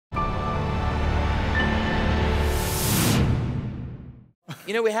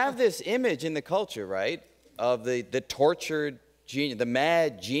You know, we have this image in the culture, right, of the tortured genius, the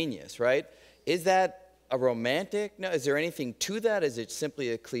mad genius, right? Is that a romantic? No, is there anything to that? Is it simply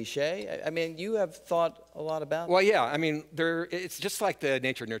a cliche? I mean, you have thought a lot about it. Well, yeah, I mean, it's just like the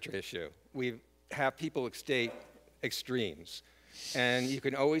nature-nurture issue. We have people state extremes, and you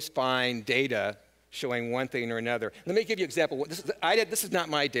can always find data showing one thing or another. Let me give you an example. This is not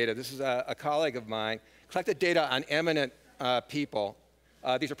my data. This is a colleague of mine. Collected data on eminent people.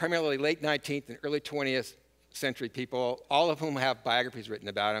 These are primarily late 19th and early 20th century people, all of whom have biographies written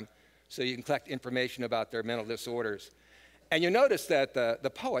about them, so you can collect information about their mental disorders. And you notice that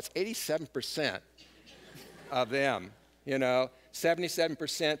the poets, 87% of them,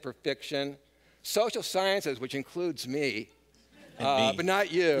 77% for fiction. Social sciences, which includes me, but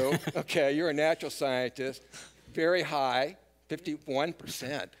not you. Okay, you're a natural scientist. Very high,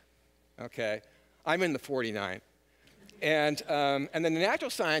 51%. Okay, I'm in the 49. And then the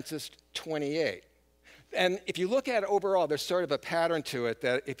natural sciences, 28. And if you look at it overall, there's sort of a pattern to it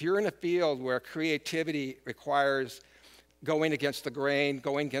that if you're in a field where creativity requires going against the grain,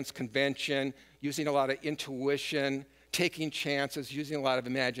 going against convention, using a lot of intuition, taking chances, using a lot of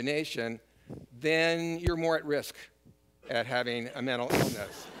imagination, then you're more at risk at having a mental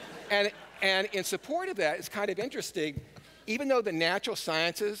illness. And in support of that, it's kind of interesting, even though the natural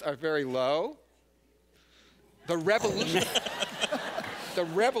sciences are very low, the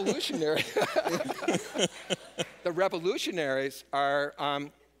revolutionaries are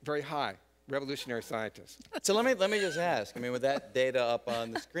very high, revolutionary scientists. So let me just ask. I mean, with that data up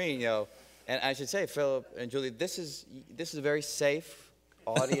on the screen, and I should say, Philip and Julie, this is a very safe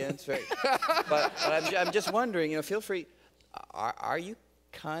audience, right? but I'm just wondering, feel free. Are you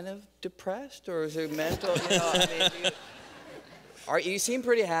kind of depressed, or is it mental? You seem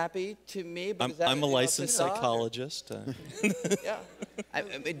pretty happy to me. I'm a licensed psychologist. Yeah.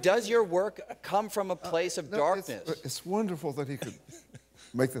 Does your work come from a place of darkness? It's wonderful that he could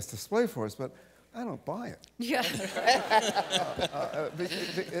make this display for us, but I don't buy it. Yeah.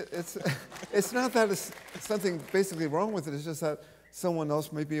 It's not that it's something basically wrong with it. It's just that someone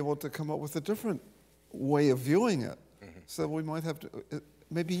else may be able to come up with a different way of viewing it. Mm-hmm. So we might have to.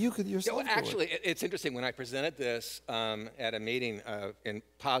 Maybe you could yourself. Actually, it's interesting. When I presented this at a meeting in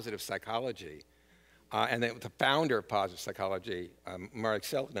positive psychology, and then the founder of positive psychology, Mark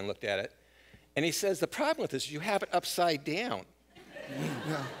Seligman, looked at it, and he says the problem with this is you have it upside down.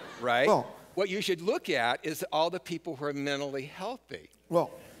 Yeah. Right. Well, what you should look at is all the people who are mentally healthy.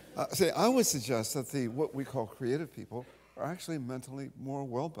 Well, I would suggest that what we call creative people are actually mentally more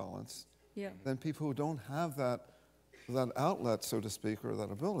well-balanced than people who don't have that outlet, so to speak, or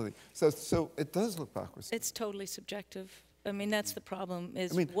that ability. So it does look backwards. It's totally subjective. I mean, that's the problem,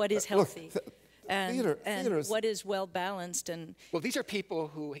 is what is healthy and what is well-balanced. Well, these are people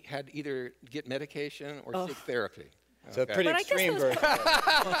who had either get medication or seek therapy. So pretty extreme version.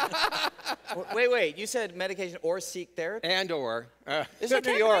 Wait, you said medication or seek therapy? And/or. This is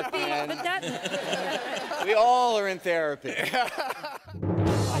New York, man. We all are in therapy.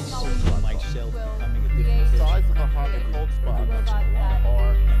 Myself becoming a different size of a hot and cold spot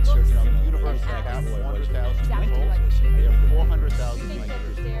are universe have 400,000 they have 400,000 light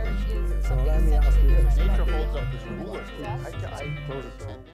years. So let me ask you this. Nature holds up this ruler. I